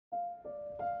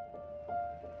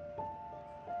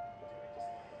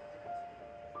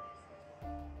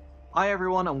Hi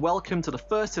everyone and welcome to the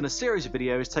first in a series of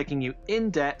videos taking you in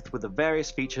depth with the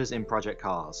various features in Project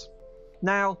Cars.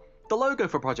 Now, the logo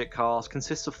for Project Cars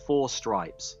consists of 4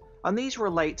 stripes, and these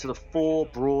relate to the 4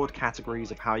 broad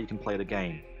categories of how you can play the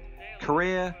game: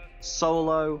 career,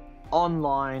 solo,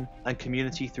 online, and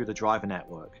community through the driver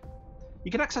network.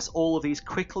 You can access all of these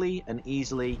quickly and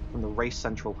easily from the Race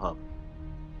Central hub.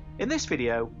 In this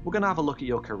video, we're going to have a look at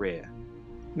your career.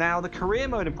 Now, the career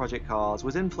mode in Project Cars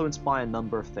was influenced by a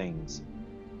number of things.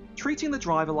 Treating the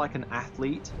driver like an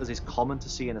athlete, as is common to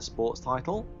see in a sports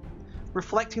title,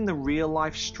 reflecting the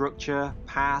real-life structure,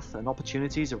 path, and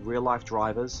opportunities of real-life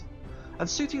drivers, and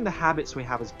suiting the habits we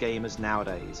have as gamers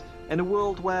nowadays, in a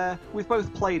world where we've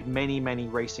both played many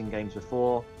racing games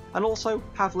before, and also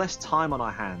have less time on our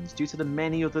hands due to the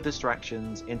many other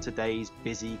distractions in today's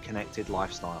busy, connected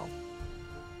lifestyle.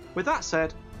 With that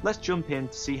said, let's jump in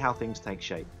to see how things take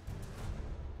shape.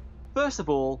 First of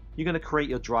all, you're going to create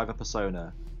your driver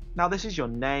persona. Now this is your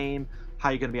name, how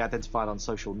you're going to be identified on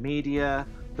social media,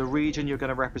 the region you're going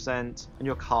to represent, and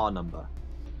your car number.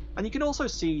 And you can also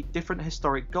see different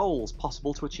historic goals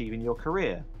possible to achieve in your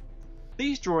career.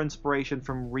 These draw inspiration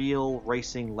from real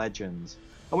racing legends,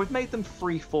 and we've made them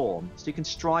free form, so you can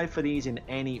strive for these in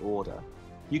any order.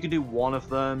 You can do one of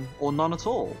them, or none at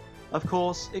all. Of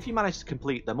course, if you manage to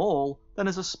complete them all, then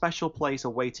there's a special place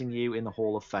awaiting you in the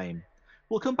Hall of Fame.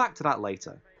 We'll come back to that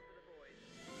later.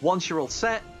 Once you're all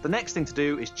set, the next thing to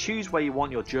do is choose where you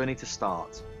want your journey to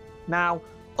start. Now,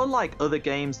 unlike other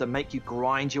games that make you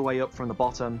grind your way up from the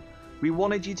bottom, we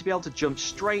wanted you to be able to jump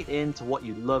straight into what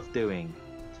you love doing.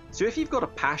 So if you've got a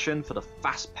passion for the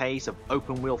fast pace of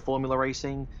open wheel formula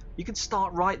racing, you can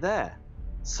start right there.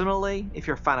 Similarly, if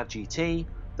you're a fan of GT,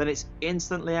 then it's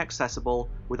instantly accessible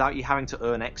without you having to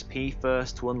earn XP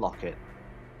first to unlock it.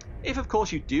 If of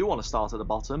course you do want to start at the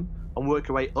bottom and work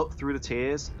your way up through the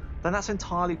tiers, then that's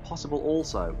entirely possible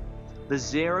also. The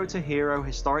 0 to Hero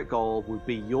historic goal would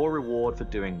be your reward for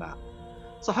doing that.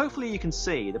 So hopefully you can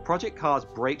see the Project Cars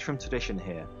breaks from tradition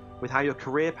here with how your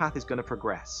career path is going to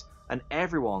progress, and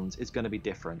everyone's is going to be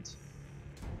different.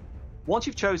 Once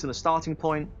you've chosen the starting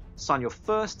point, sign your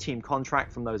first team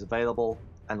contract from those available,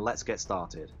 and let's get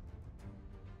started.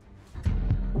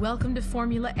 Welcome to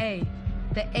Formula A,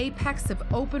 the apex of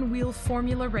open-wheel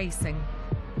formula racing.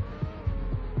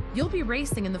 You'll be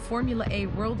racing in the Formula A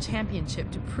World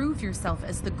Championship to prove yourself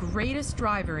as the greatest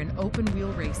driver in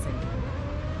open-wheel racing.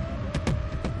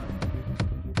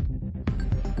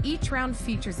 Each round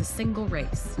features a single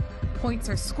race. Points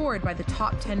are scored by the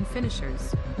top 10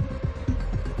 finishers.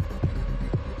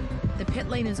 The pit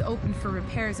lane is open for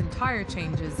repairs and tire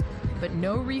changes, but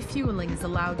no refueling is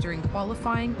allowed during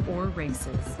qualifying or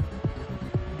races.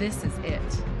 This is it.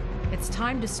 It's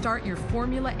time to start your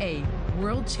Formula A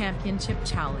World Championship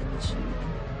Challenge.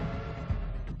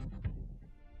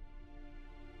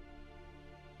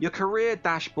 Your career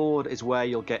dashboard is where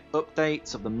you'll get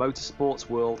updates of the motorsports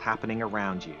world happening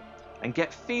around you, and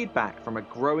get feedback from a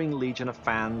growing legion of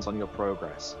fans on your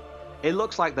progress. It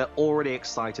looks like they're already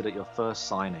excited at your first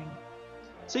signing.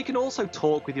 So you can also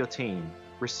talk with your team,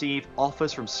 receive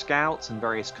offers from scouts and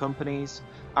various companies,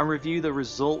 and review the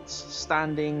results,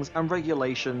 standings, and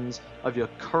regulations of your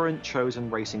current chosen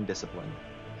racing discipline.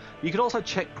 You can also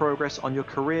check progress on your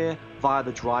career via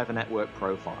the driver network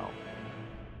profile.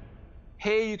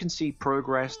 Here you can see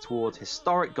progress towards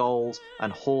historic goals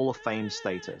and Hall of Fame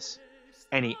status,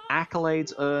 any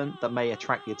accolades earned that may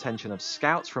attract the attention of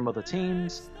scouts from other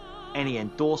teams, any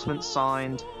endorsements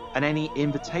signed, and any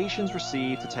invitations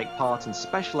received to take part in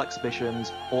special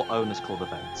exhibitions or Owners Club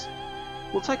events.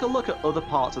 We'll take a look at other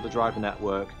parts of the driver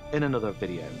network in another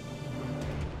video.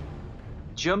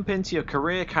 Jump into your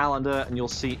career calendar and you'll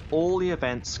see all the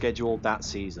events scheduled that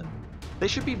season. They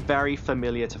should be very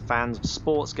familiar to fans of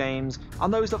sports games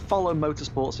and those that follow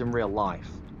motorsports in real life.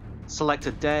 Select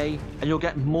a day and you'll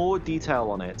get more detail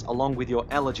on it, along with your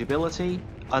eligibility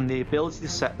and the ability to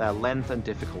set their length and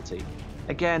difficulty.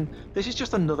 Again, this is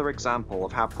just another example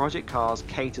of how Project Cars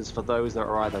caters for those that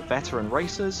are either veteran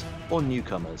racers or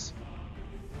newcomers.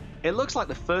 It looks like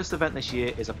the first event this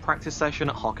year is a practice session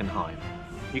at Hockenheim.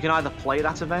 You can either play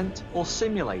that event or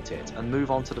simulate it and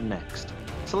move on to the next.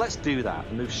 So let's do that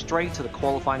and move straight to the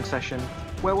qualifying session,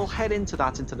 where we'll head into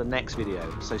that into the next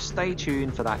video, so stay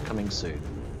tuned for that coming soon.